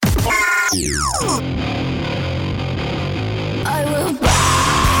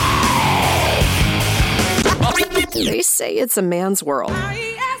They say it's a man's world.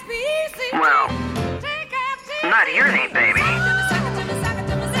 Well, not here, ain't, baby.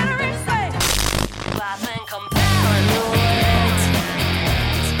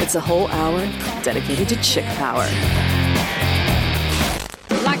 It's a whole hour dedicated to chick power.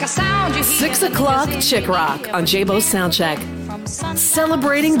 6 o'clock Chick Rock on Jabo Soundcheck.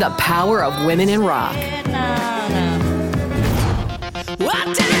 Celebrating the power of women in rock.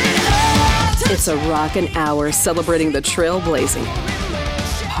 It's a rockin' hour celebrating the trailblazing,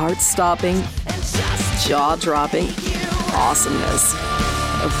 heart-stopping, jaw-dropping awesomeness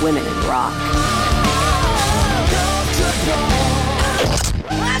of women in rock.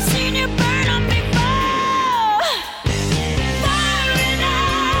 I've seen you burn on before. Firing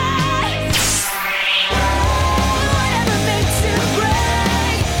eyes. Whatever makes it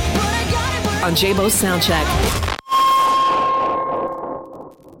break. But I got it. On Jabo Soundcheck.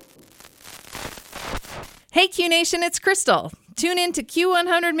 Hey Q Nation, it's Crystal. Tune in to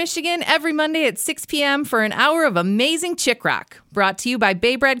Q100 Michigan every Monday at 6 p.m. for an hour of amazing chick rock. Brought to you by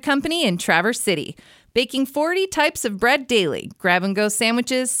Bay Bread Company in Traverse City. Baking 40 types of bread daily, grab-and-go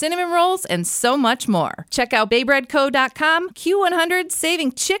sandwiches, cinnamon rolls, and so much more. Check out baybreadco.com. Q100,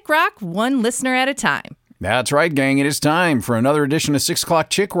 saving chick rock one listener at a time. That's right, gang. It is time for another edition of 6 O'Clock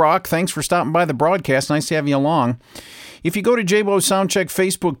Chick Rock. Thanks for stopping by the broadcast. Nice to have you along. If you go to Jabo Soundcheck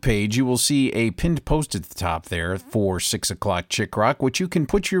Facebook page, you will see a pinned post at the top there for 6 O'Clock Chick Rock, which you can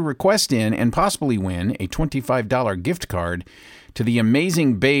put your request in and possibly win a $25 gift card to the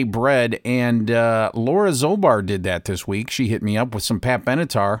amazing Bay Bread. And Laura Zobar did that this week. She hit me up with some Pat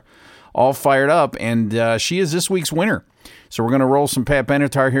Benatar, all fired up, and she is this week's winner. So we're going to roll some Pat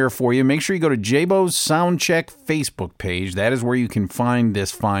Benatar here for you. Make sure you go to Jabo's Soundcheck Facebook page. That is where you can find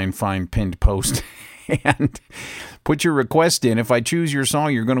this fine pinned post. And put your request in. If I choose your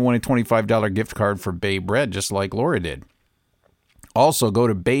song, you're going to win a $25 gift card for Bay Bread, just like Laura did. Also, go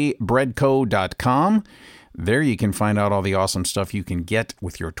to baybreadco.com. There you can find out all the awesome stuff you can get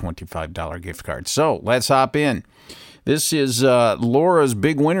with your $25 gift card. So let's hop in. This is Laura's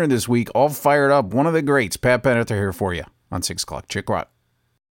big winner this week, all fired up. One of the greats, Pat Benatar, here for you on 6 O'Clock Chick Rock.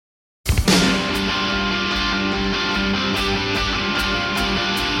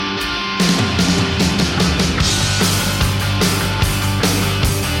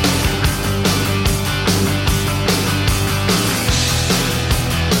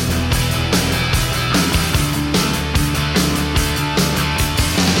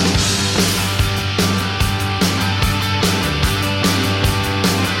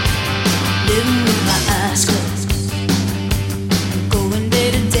 Living with my eyes closed, going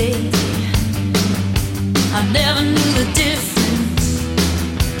day to day. I never knew the difference.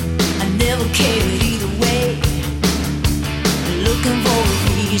 I never cared either way. Looking for a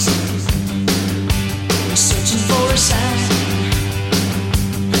reason, searching for a sign,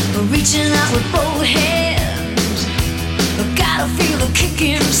 reaching out with both hands. Gotta feel the kick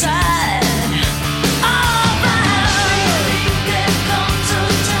inside.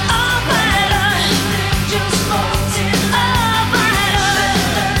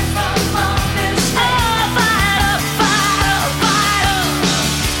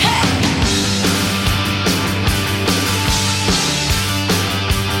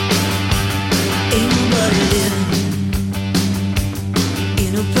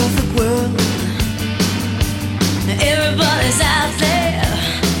 Everybody's out there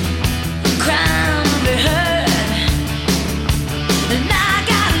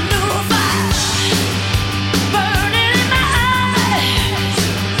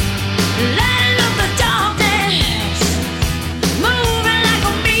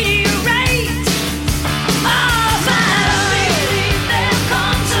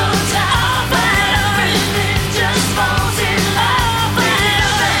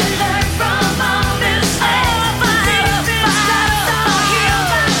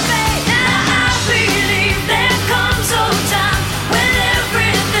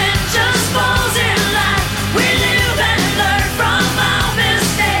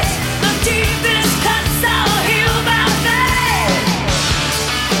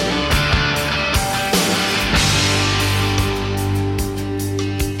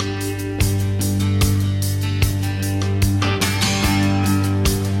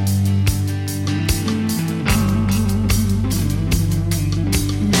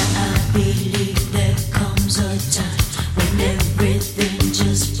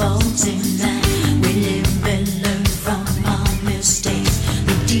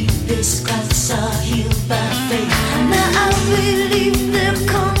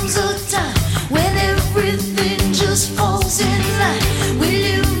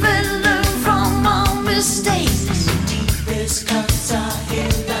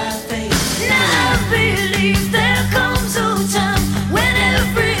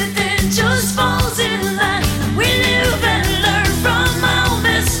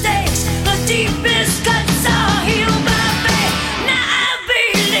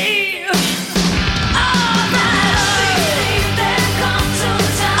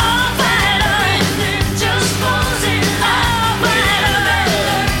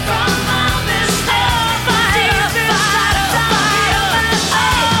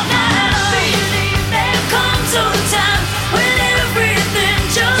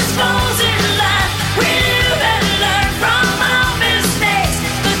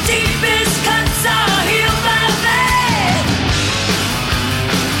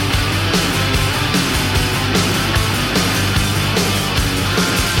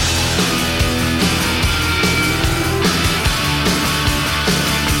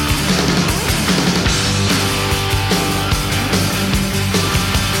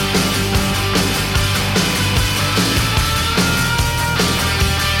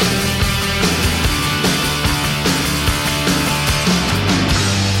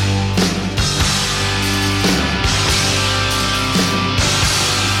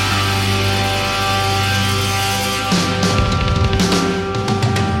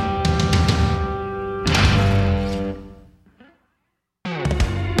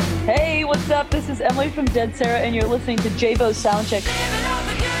up? This is Emily from Dead Sarah, and you're listening to Jabo's Soundcheck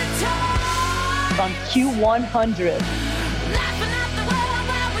on Q100.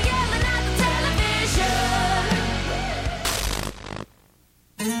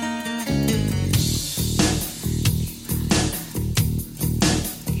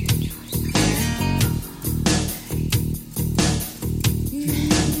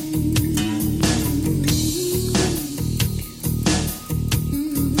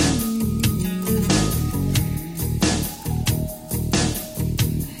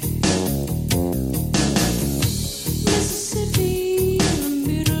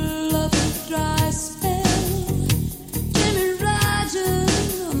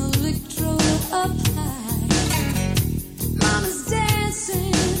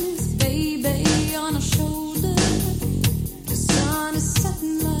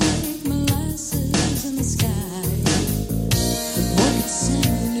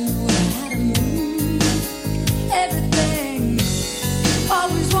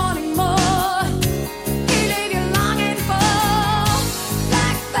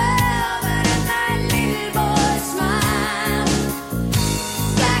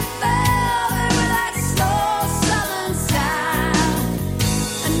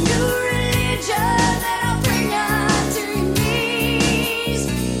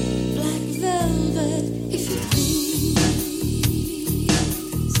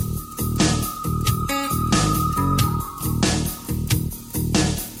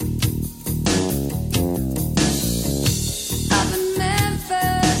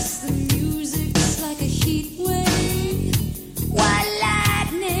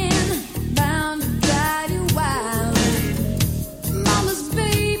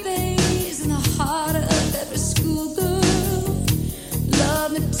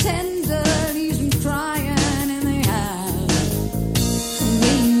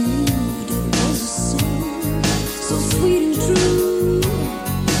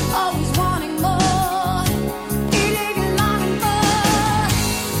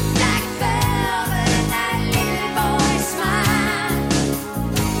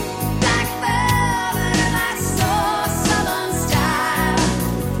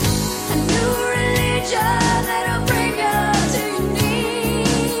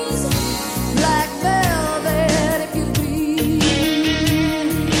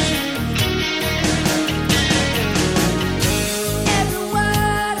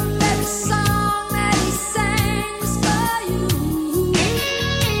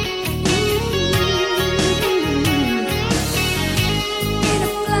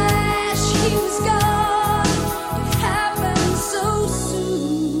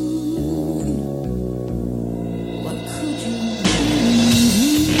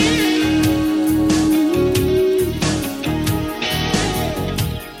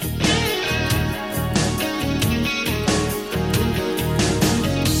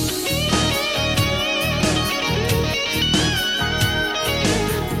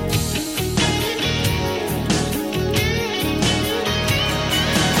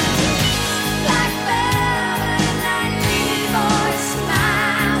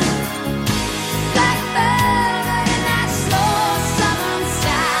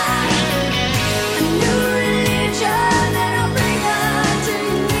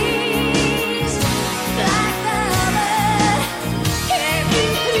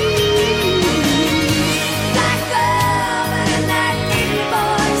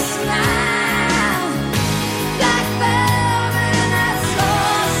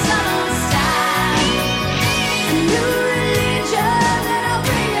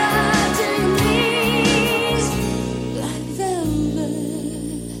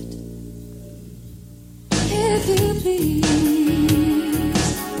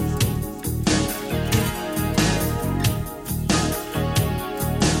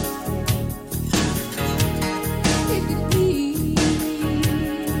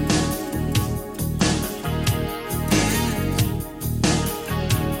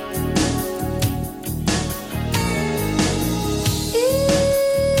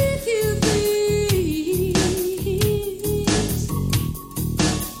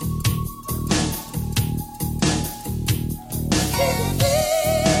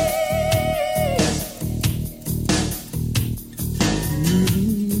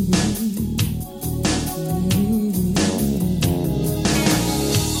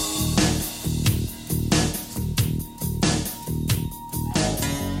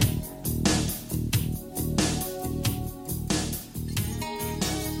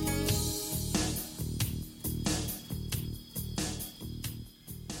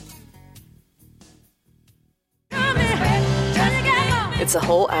 It's a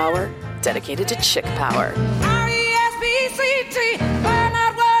whole hour dedicated to chick power. R-E-S-P-C-T, find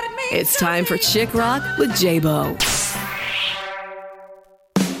out what it means. It's time for Chick Rock with Jabo.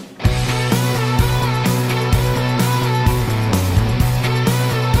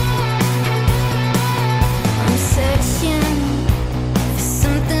 I'm searching for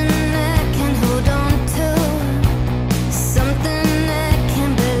something I can hold on to, something I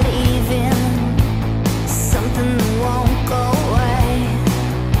can believe in, something that won't go away.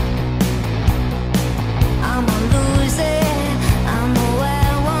 I'm a loser, I'm a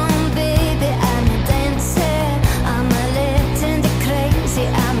wild one, baby, I'm a dancer, I'm a little too crazy,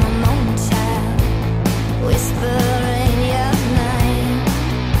 I'm a moon child, whispering your name.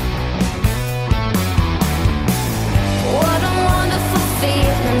 What a wonderful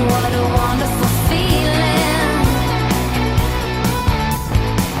feeling, what a wonderful feeling.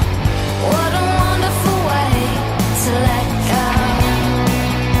 What a wonderful way to let go.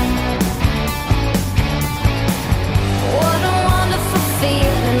 What a wonderful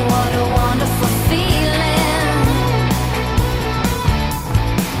feeling, what a wonderful feeling.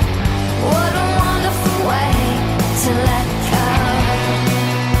 What a wonderful way to let go.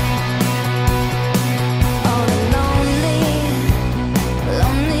 All the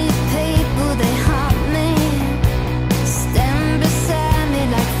lonely people, they haunt me, stand beside me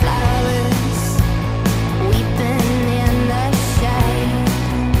like flowers, weeping in the shade.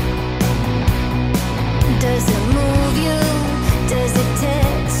 Does it move you? Does it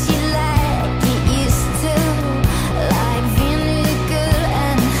touch you like it used to? Like vinegar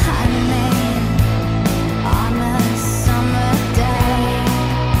and honey on a summer day.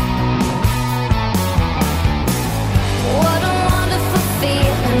 What a wonderful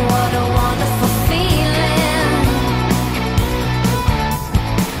feeling, what a wonderful feeling.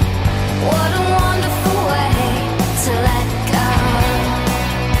 What a wonderful way to let go.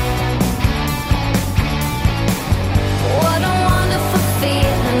 What a wonderful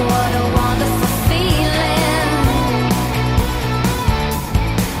feeling, what a wonderful feeling.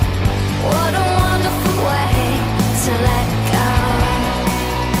 What a wonderful way to let go.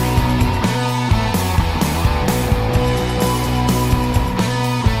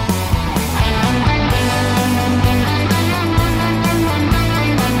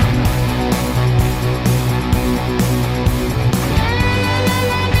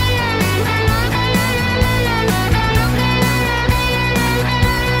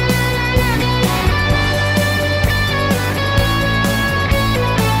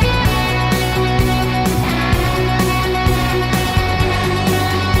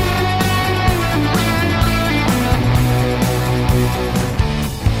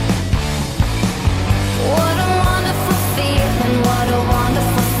 What a wonderful feeling, what a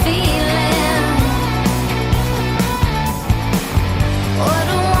wonderful feeling. What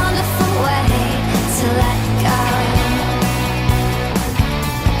a wonderful way to let go.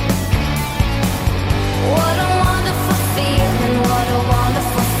 What a wonderful feeling, what a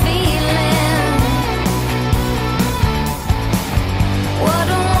wonderful feeling. What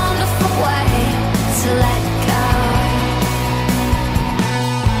a wonderful way to let go.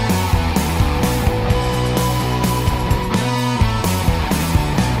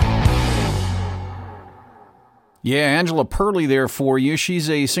 Yeah, Angela Purley there for you. She's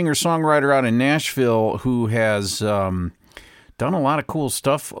a singer-songwriter out in Nashville who has done a lot of cool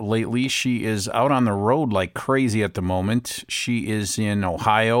stuff lately. She is out on the road like crazy at the moment. She is in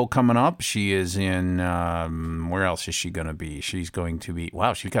Ohio coming up. She is in, where else is she going to be? She's going to be,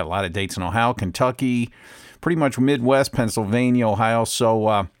 wow, she's got a lot of dates in Ohio, Kentucky, pretty much Midwest, Pennsylvania, Ohio.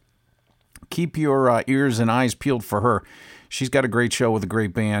 So keep your ears and eyes peeled for her. She's got a great show with a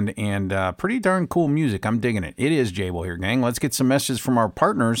great band and pretty darn cool music. I'm digging it. It is Jabo here, gang. Let's get some messages from our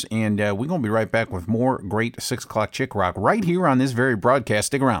partners, and we're going to be right back with more great 6 o'clock Chick Rock right here on this very broadcast.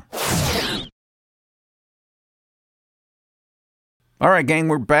 Stick around. All right, gang,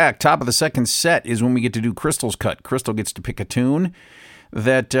 we're back. Top of the second set is when we get to do Crystal's cut. Crystal gets to pick a tune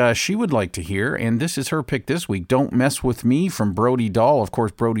that she would like to hear, and this is her pick this week, Don't Mess With Me from Brody Dahl. Of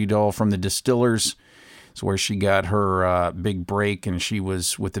course, Brody Dahl from the Distillers. It's where she got her big break, and she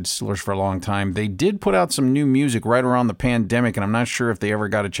was with the Distillers for a long time. They did put out some new music right around the pandemic, and I'm not sure if they ever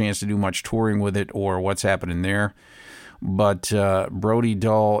got a chance to do much touring with it or what's happening there. But Brody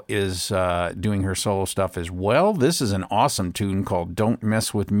Dahl is doing her solo stuff as well. This is an awesome tune called Don't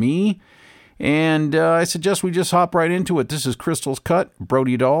Mess With Me. And I suggest we just hop right into it. This is Crystal's cut,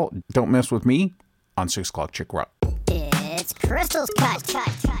 Brody Dahl, Don't Mess With Me, on 6 o'clock Chick Rock. It's Crystal's cut.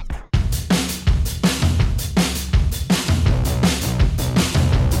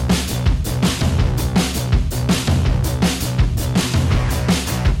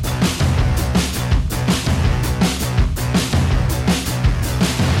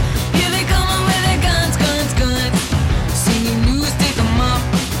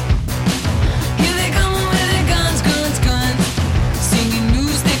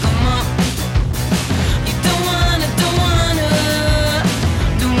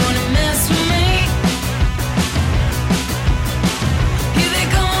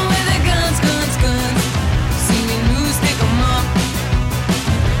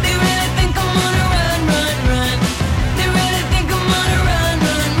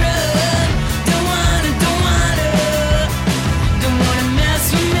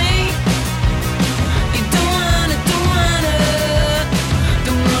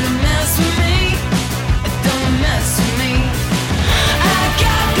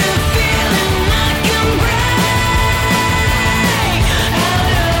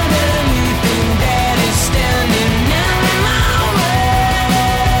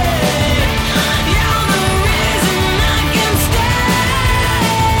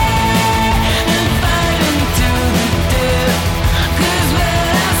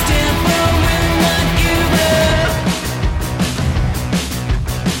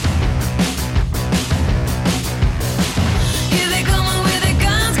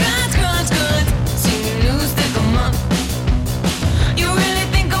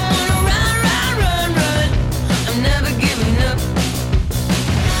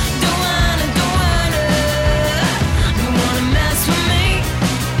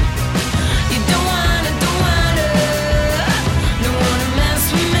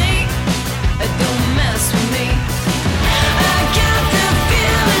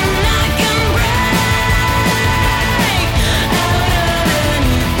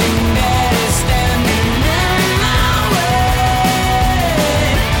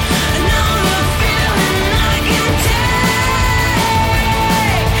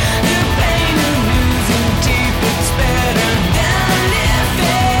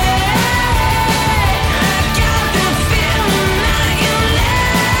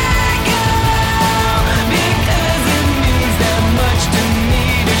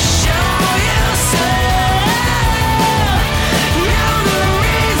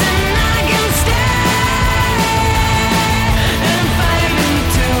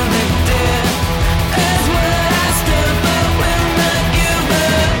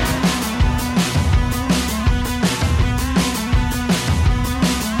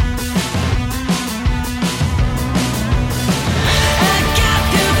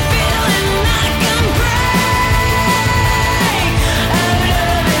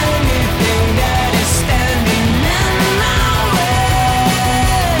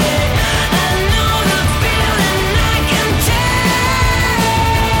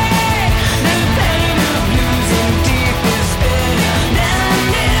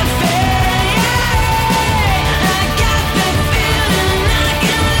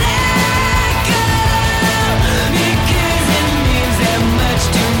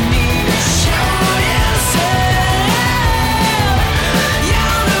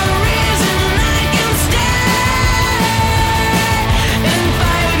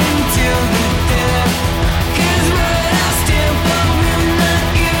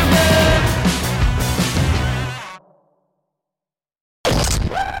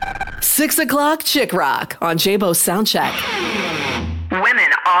 6 o'clock Chick Rock on Jabo Soundcheck.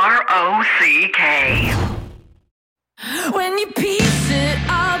 Women R-O-C-K. When you piece it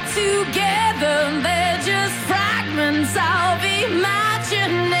all together, they're just fragments of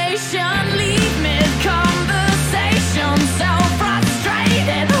imagination. Leave mid-conversation, so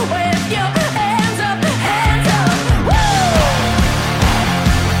frustrated with your hands up, woo!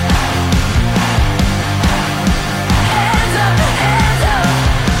 Hands up, hands up.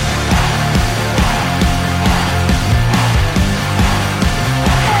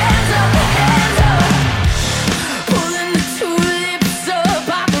 Hands up, hands up. Pulling the tulips up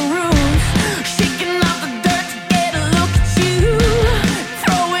out the roots, shaking off the dirt to get a look at you.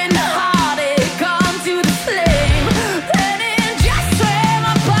 Throwing the heartache onto the flame, letting just where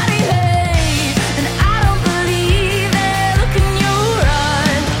my body lays. And I don't believe that look in your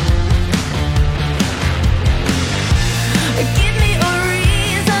eyes. Give me a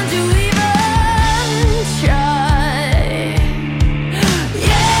reason to even try.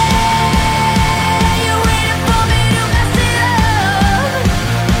 Yeah, you're waiting for me to mess it up.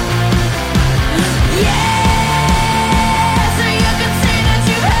 Yeah, so you can say that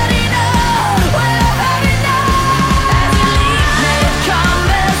you've had enough. Well, I've had enough. As you leave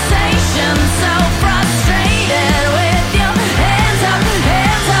mid-conversation, so frustrated with your hands up,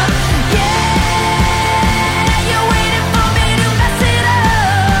 hands up. Yeah, you're waiting for me to mess it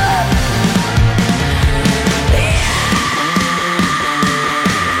up.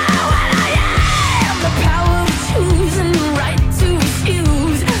 The power of choosing, the right to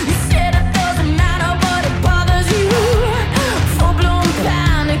refuse. You said it doesn't matter, but it bothers you. Full-blown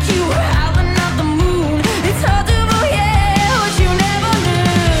panic, you were howling at the moon. It's hard to forget what you never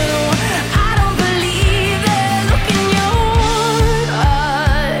knew. I don't believe that look in your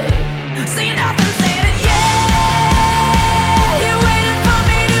eyes. Say nothing, say it, yeah. You're waiting for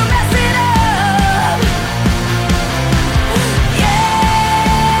me to mess it up. Yeah,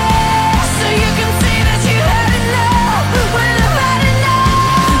 so you can say that you had enough. Well, I've had enough.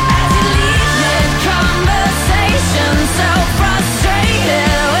 As you leave mid-conversation, so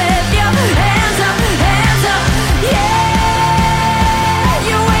frustrated with your hands up, yeah.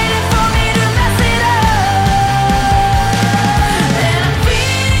 You're waiting for me to mess it up. And I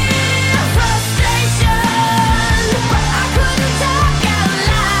feel frustration, but I couldn't talk out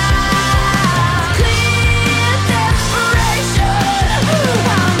loud. Clear desperation,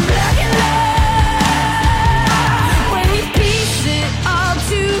 I'm blacking out. When you piece it all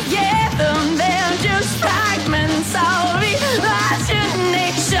together, they're just fragments of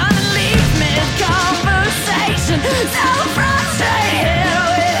imagination. Leave mid-conversation, so frustrated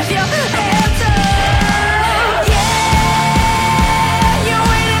with your hands up. Yeah, you're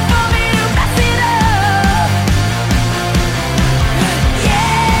waiting for me to mess it up.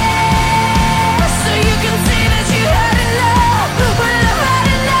 Yeah, so you can say that you had enough. Well, I've had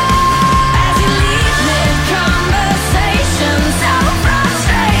enough. As you leave mid-conversation, so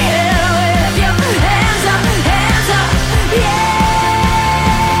frustrated with your hands up, yeah.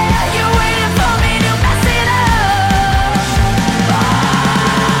 You're waiting for me to mess it up.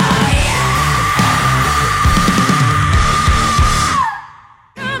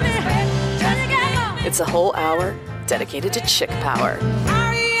 It's a whole hour dedicated to chick power.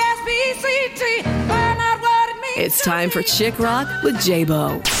 R-E-S-P-C-T, find out what it means. It's time for Chick Rock with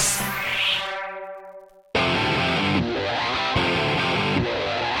Jabo.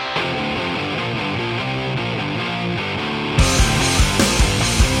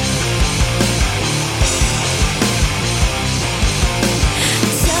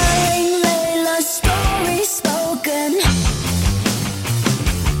 Telling Layla's story spoken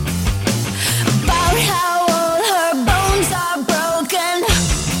about how all her bones are broken.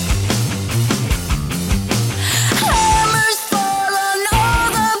 Hammers fall on all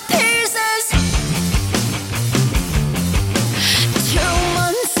the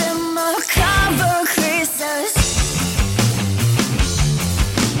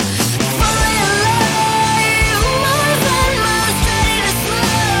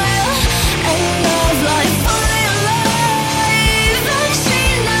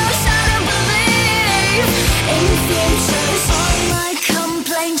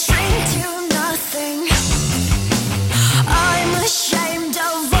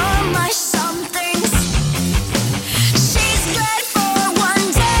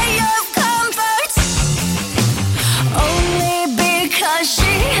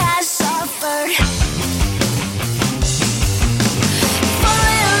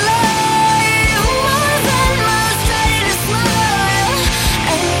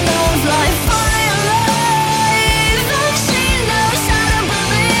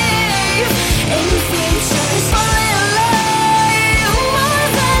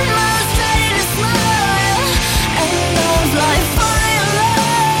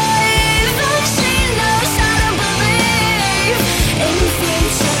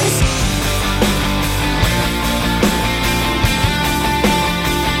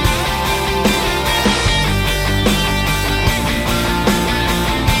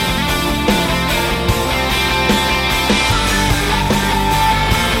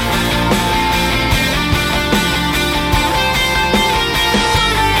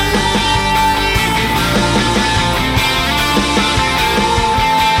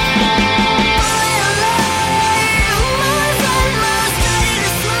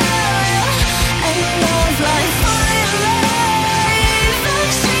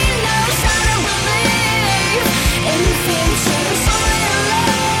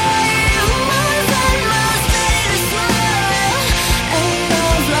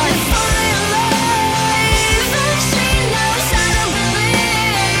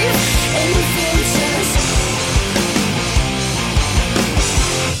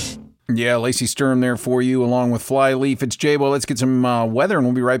Yeah, Lacey Sturm there for you, along with Flyleaf. It's Jabo. Let's get some weather, and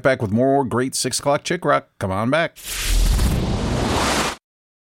we'll be right back with more great 6 o'clock Chick Rock. Come on back.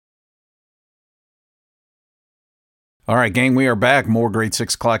 All right, gang, we are back. More great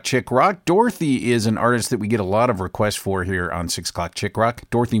 6 o'clock Chick Rock. Dorothy is an artist that we get a lot of requests for here on 6 o'clock Chick Rock.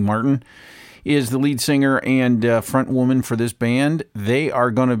 Dorothy Martin is the lead singer and front woman for this band. They are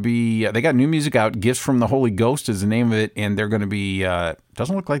going to be, they got new music out. Gifts from the Holy Ghost is the name of it, and they're going to be,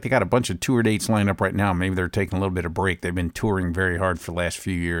 doesn't look like they got a bunch of tour dates lined up right now. Maybe they're taking a little bit of break. They've been touring very hard for the last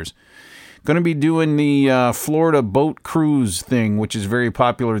few years. Going to be doing the Florida boat cruise thing, which is very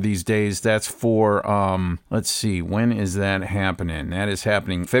popular these days. That's for, let's see, when is that happening? That is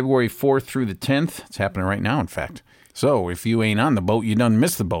happening February 4th through the 10th. It's happening right now, in fact. So if you ain't on the boat, you done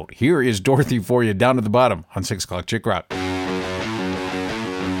missed the boat. Here is Dorothy for you, down to the bottom on 6 o'clock Chick Rock.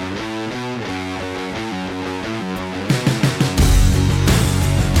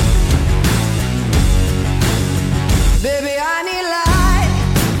 Baby, I need light,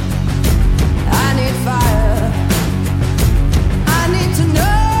 I need fire, I need to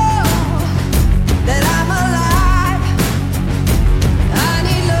know that I'm alive, I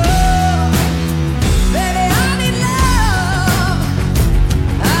need love, baby, I need love,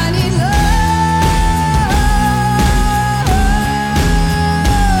 I need love.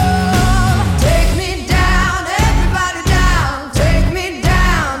 Take me down, everybody down, take me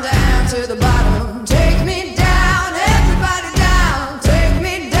down, down to the bottom, take me down, everybody down, take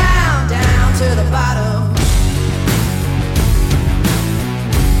me down, down to the bottom.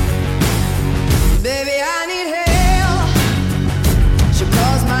 Baby, I need help, she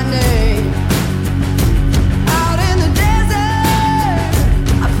calls my name. Out in the desert,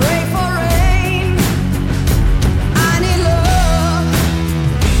 I pray for rain. I need love,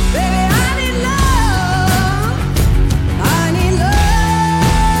 baby, I need love, I need love.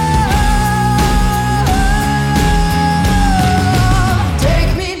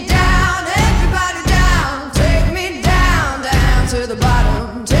 Take me down, everybody down, take me down, down to the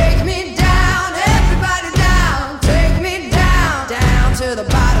bottom. Take me down, everybody down, take me down, down to the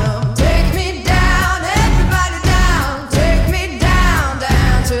bottom. Take me down, everybody down, take me down,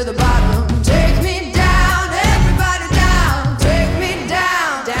 down to the bottom. Take me down, everybody down, take me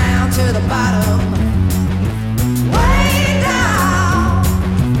down, down to the bottom. Way down,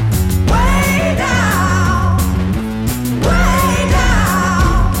 way down, way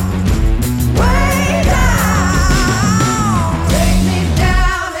down, way down. Take me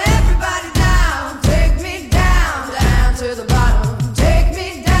down, everybody down, take me down, down to the bottom. Take me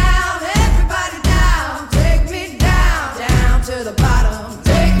down, everybody down, take me down, down to the bottom.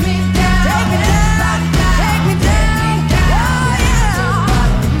 Take me down, everybody down, take me down, down to the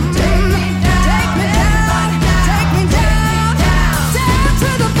bottom. Take me down, everybody down, take me down, down to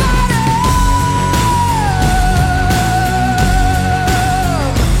the bottom.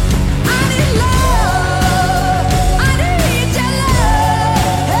 I need love, I need your love,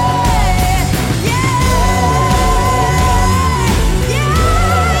 hey, yeah, yeah,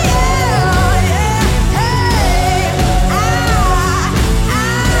 hey,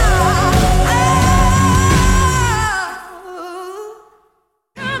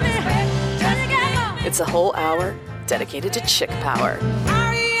 It's a whole hour dedicated to chick power.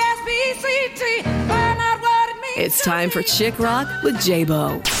 R-E-S-P-C-T, find out what it means. It's time for Chick Rock with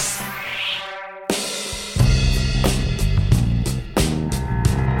Jabo.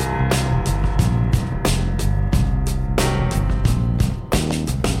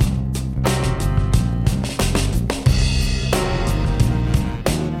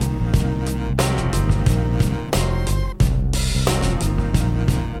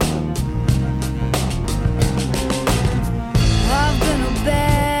 I've been a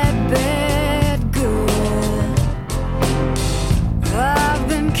bad, bad girl. I've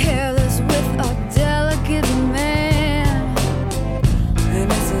been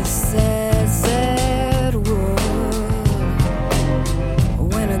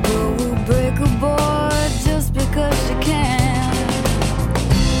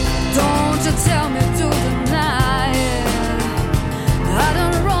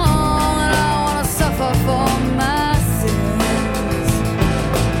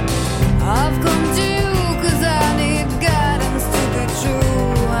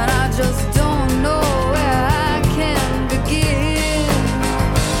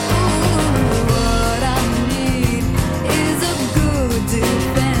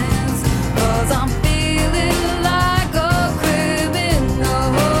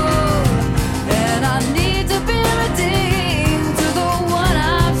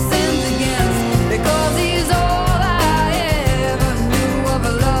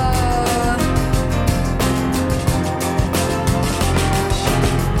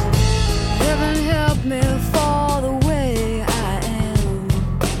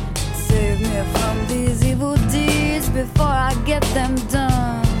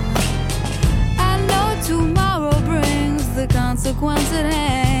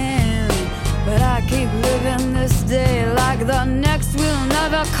coincidence. But I keep living this day like the next will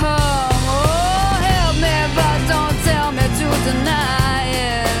never come. Oh, help me, but don't tell me to deny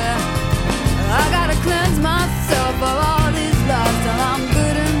it. I gotta cleanse myself of all these lies till I'm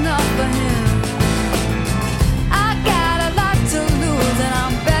good enough for him. I got a lot to lose and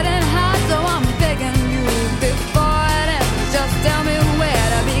I'm betting high, so I'm begging you before it ends, just tell me where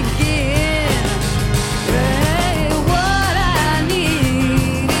to begin. Hey, what I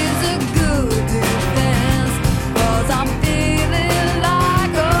need is a good defense, 'cause I'm feeling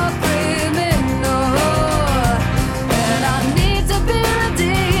like a criminal, and I need to be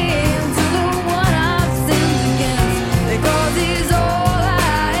redeemed to the one I've sinned against, because he's all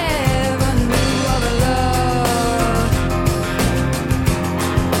I ever knew of love.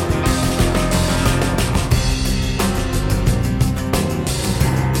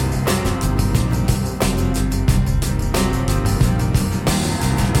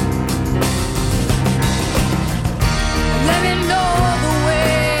 Let me know the way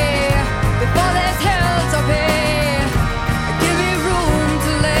before there's hell to pay. Give me room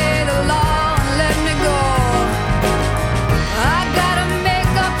to lay the law and let me go. I gotta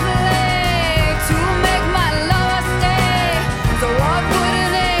make a play to make my lover stay. So what would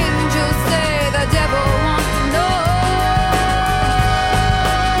an angel say? The devil wants to know.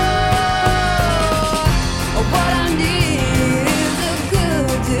 What I need is a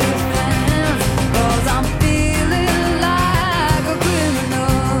good defense, 'cause I'm feeling like a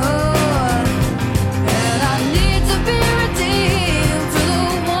criminal, and I need to be redeemed to the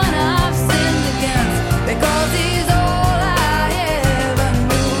one I've sinned against, because he's all I ever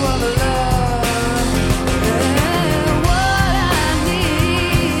knew of love. And what I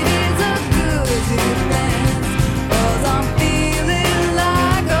need is a good defense, 'cause I'm feeling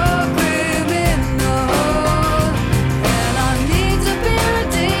like a criminal, and I need to be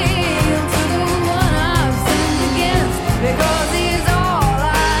redeemed to the one I've sinned against, because he's all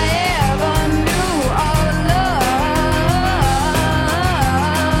I ever knew of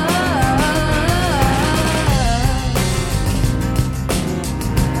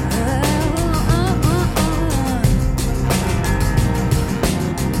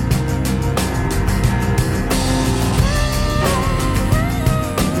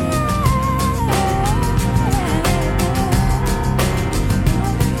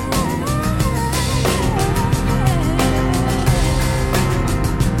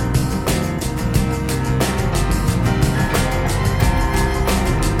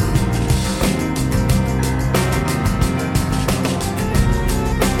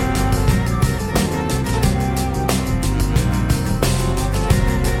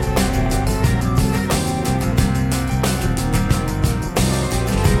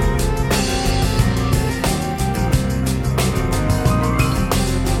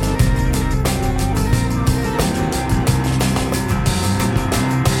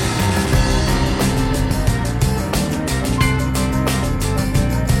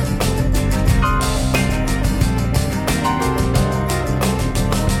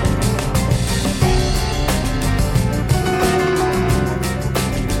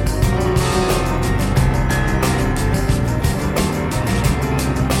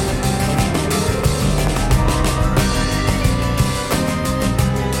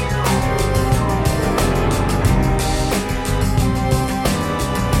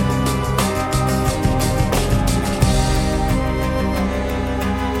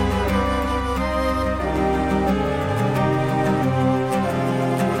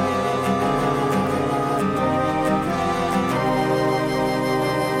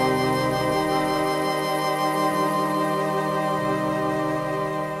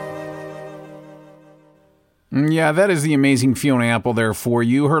Yeah, that is the amazing Fiona Apple there for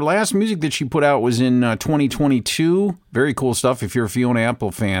you. Her last music that she put out was in 2022. Very cool stuff. If you're a Fiona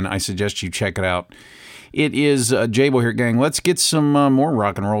Apple fan, I suggest you check it out. It is Jabo here, gang. Let's get some more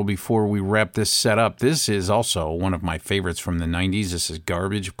rock and roll before we wrap this set up. This is also one of my favorites from the 90s. This is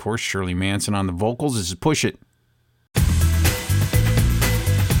Garbage, of course. Shirley Manson on the vocals. This is Push It.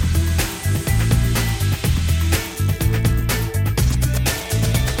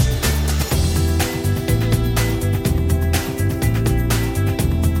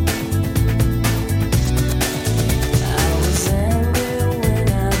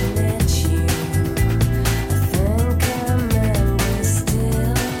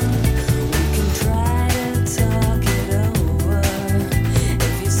 Talk it over.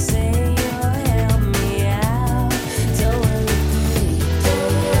 If you say you'll help me out,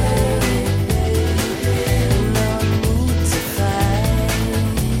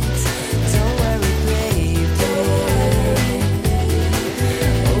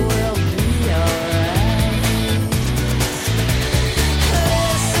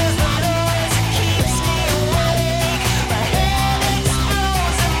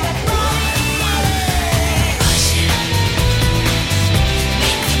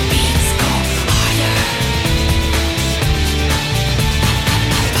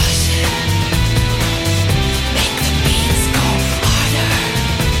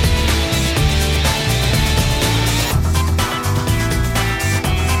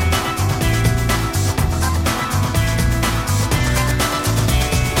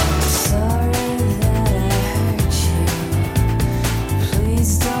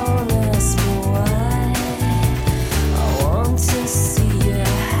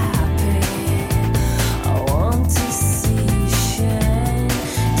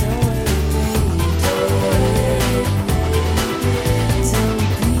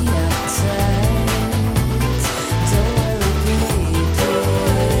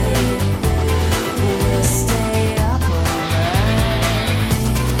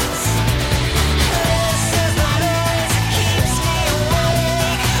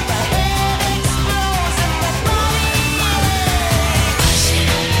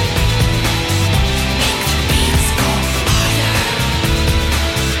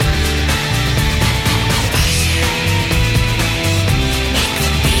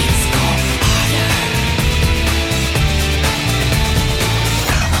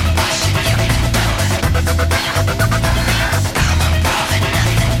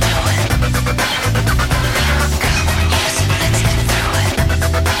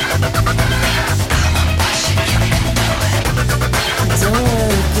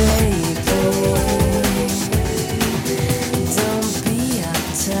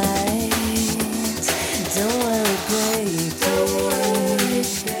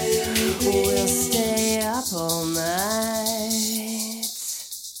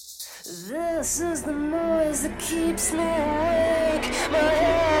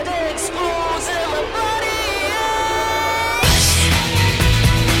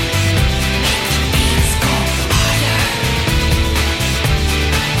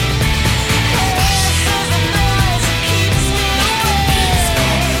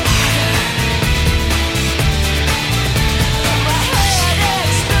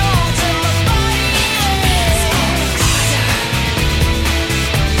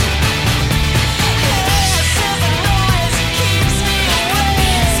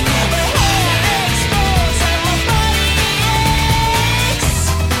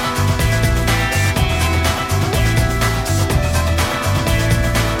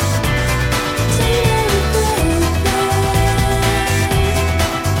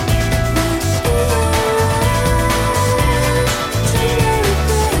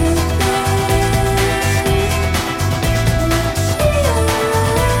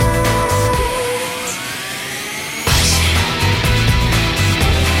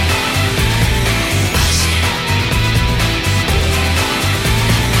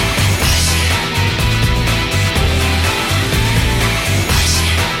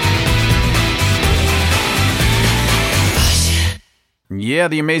 Yeah,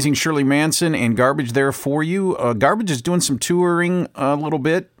 the amazing Shirley Manson and Garbage there for you. Garbage is doing some touring a little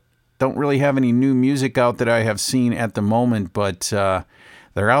bit. Don't really have any new music out that I have seen at the moment, but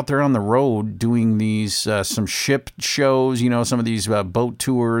they're out there on the road doing these some ship shows, some of these boat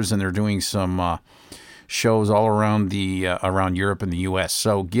tours, and they're doing some shows all around around Europe and the U.S.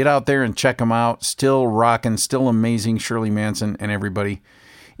 So get out there and check them out. Still rocking, still amazing, Shirley Manson and everybody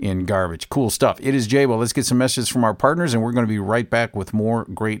in Garbage. Cool stuff. It is Jabo. Let's get some messages from our partners, and we're going to be right back with more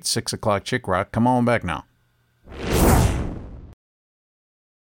great 6 o'clock Chick Rock. Come on back now.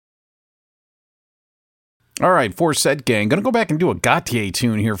 All right, for Set Gang, going to go back and do a Gautier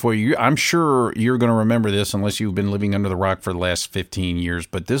tune here for you. I'm sure you're going to remember this unless you've been living under the rock for the last 15 years,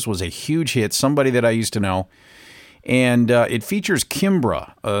 but this was a huge hit, somebody that I used to know, and it features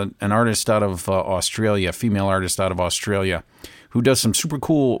Kimbra, an artist out of Australia, a female artist out of Australia, who does some super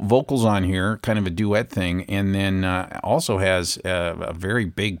cool vocals on here, kind of a duet thing, and then also has a very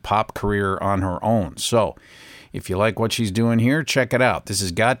big pop career on her own. So if you like what she's doing here, check it out. This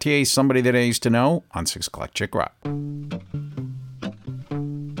is Gautier, Somebody That I Used to Know, on 6 o'clock Chick Rock.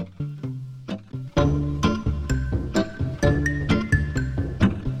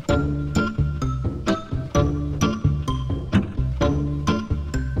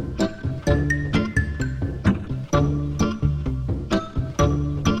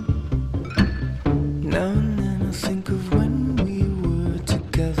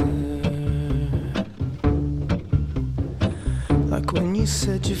 You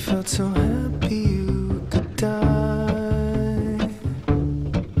said you felt so happy you could die.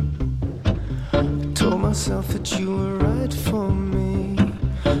 I told myself that you were right for me,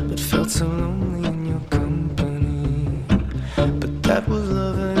 but felt so lonely in your company. But that was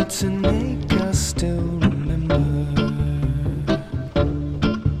love and it's an ache I still remember.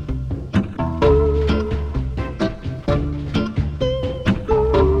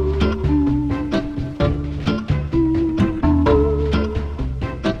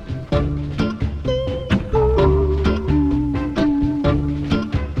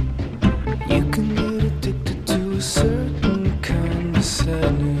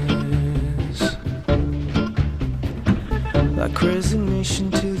 Resignation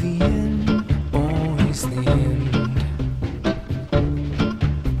to the end, always the end.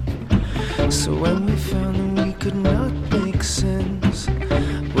 So when we found that we could not make sense,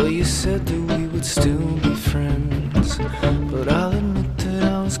 well, you said that we would still be friends. But I'll admit that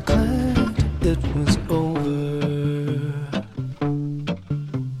I was glad it was over.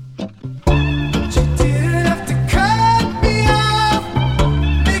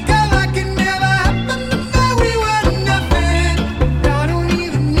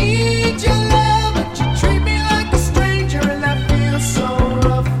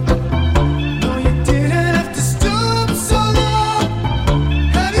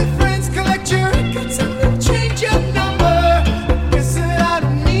 Have your friends collect your records and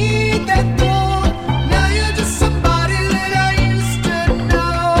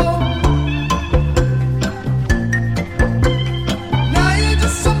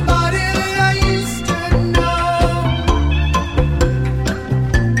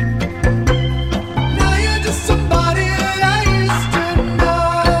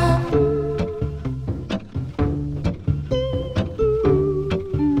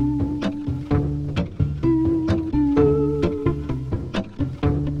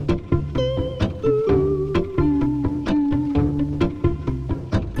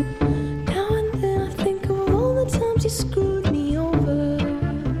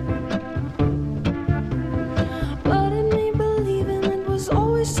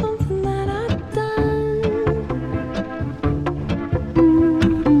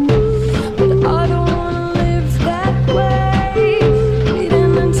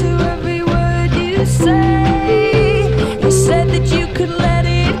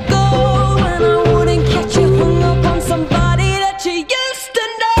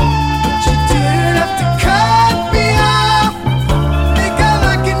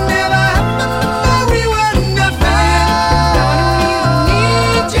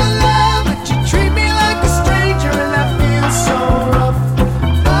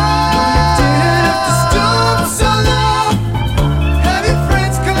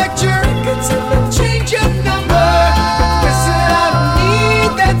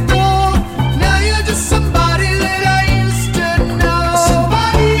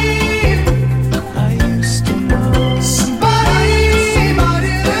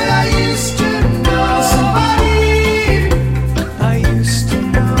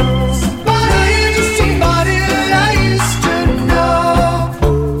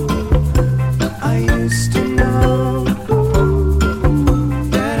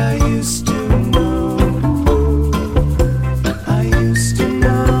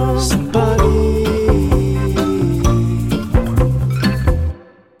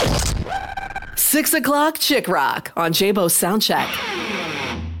 6 o'clock Chick Rock on Jabo Soundcheck.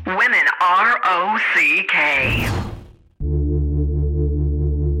 Women R-O-C-K.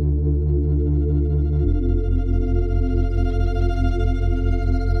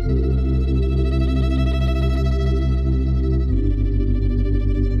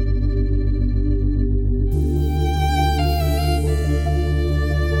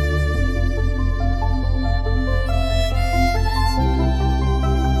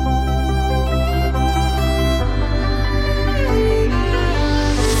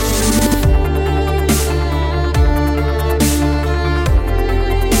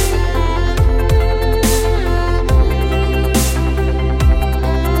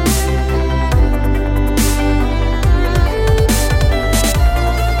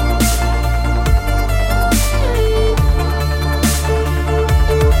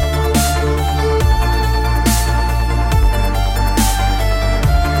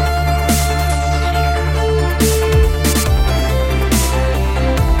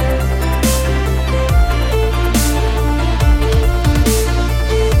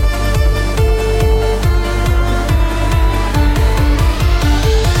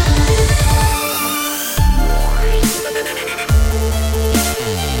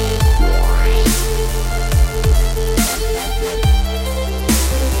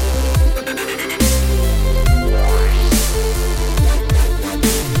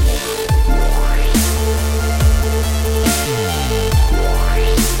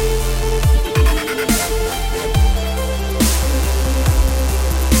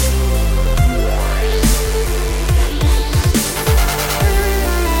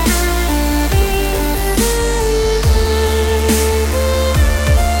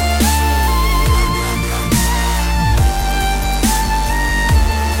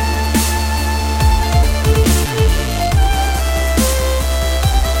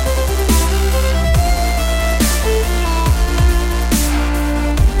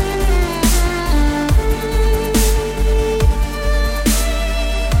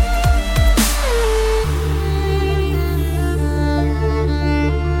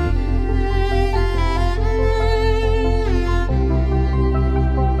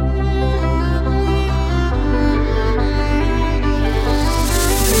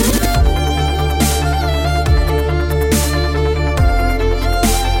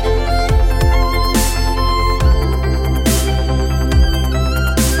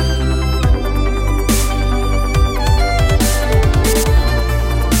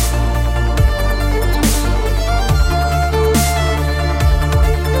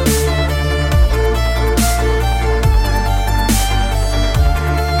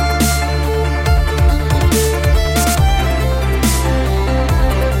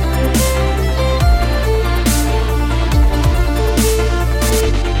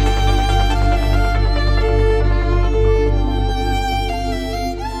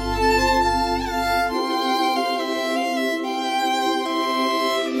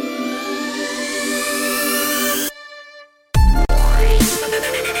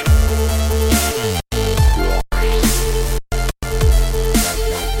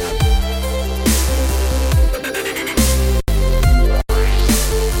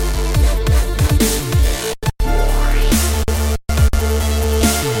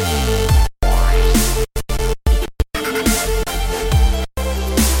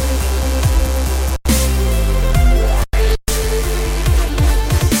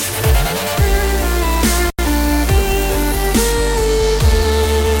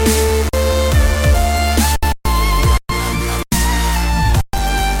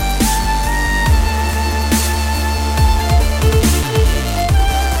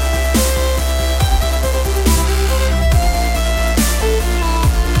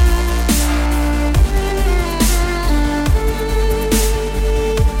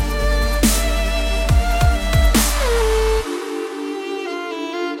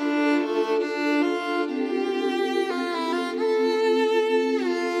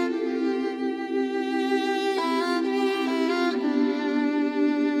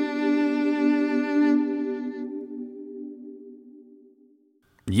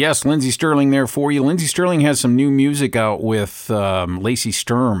 Yes, Lindsey Sterling there for you. Lindsey Sterling has some new music out with Lacey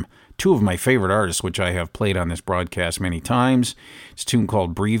Sturm, two of my favorite artists, which I have played on this broadcast many times. It's a tune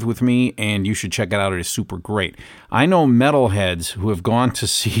called Breathe With Me, and you should check it out. It is super great. I know metalheads who have gone to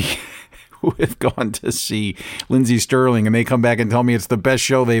see Lindsey Sterling, and they come back and tell me it's the best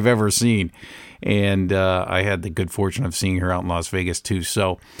show they've ever seen. And I had the good fortune of seeing her out in Las Vegas, too.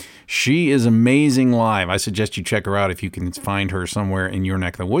 So She is amazing live. I suggest you check her out if you can find her somewhere in your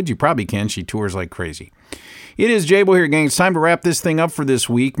neck of the woods. You probably can. She tours like crazy. It is Jabo here, gang. It's time to wrap this thing up for this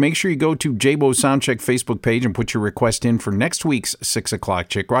week. Make sure you go to Jabo Soundcheck Facebook page and put your request in for next week's 6 o'clock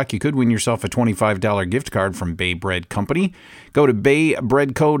Chick Rock. You could win yourself a $25 gift card from Bay Bread Company. Go to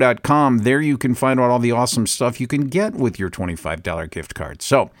baybreadco.com. There you can find out all the awesome stuff you can get with your $25 gift card.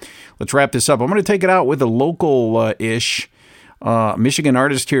 So let's wrap this up. I'm going to take it out with a local-ish Michigan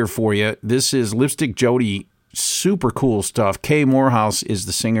artist here for you. This is Lipstick Jody. Super cool stuff. Kay Morehouse is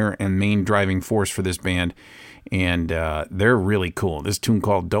the singer and main driving force for this band. And they're really cool. This tune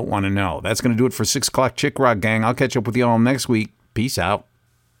called Don't Want to Know. That's going to do it for 6 o'clock Chick Rock, gang. I'll catch up with you all next week. Peace out.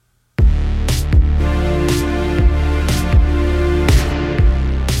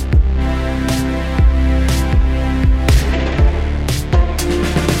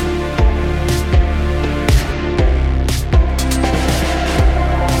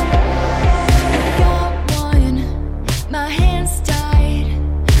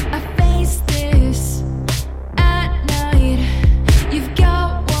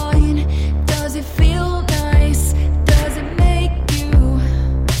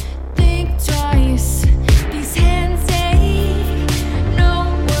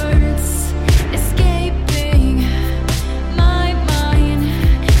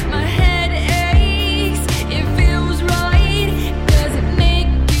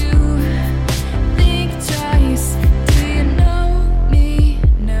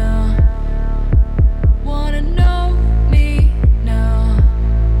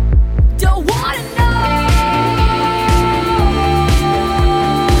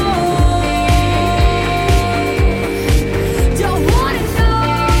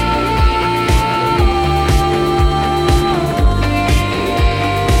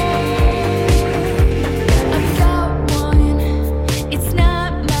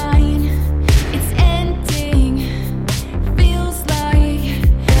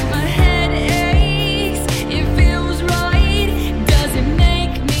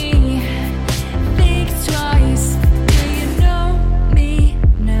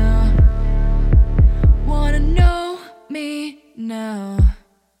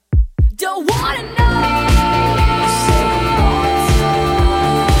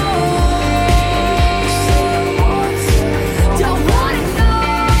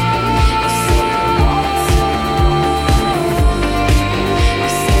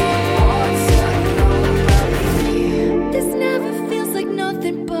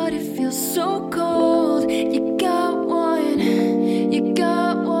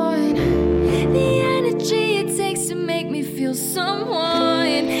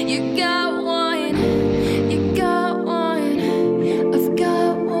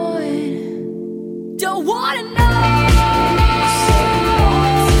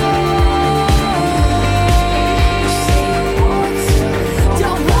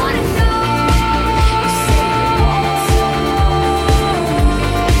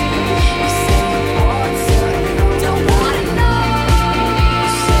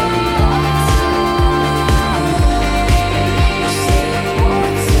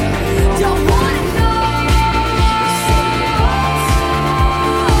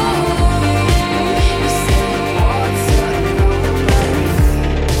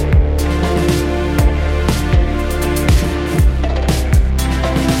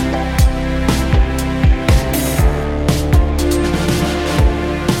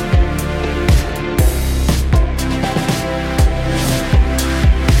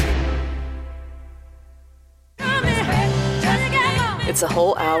 It's a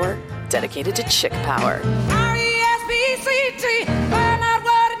whole hour dedicated to chick power.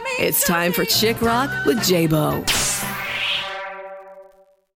 It's time for Chick Rock with Jabo.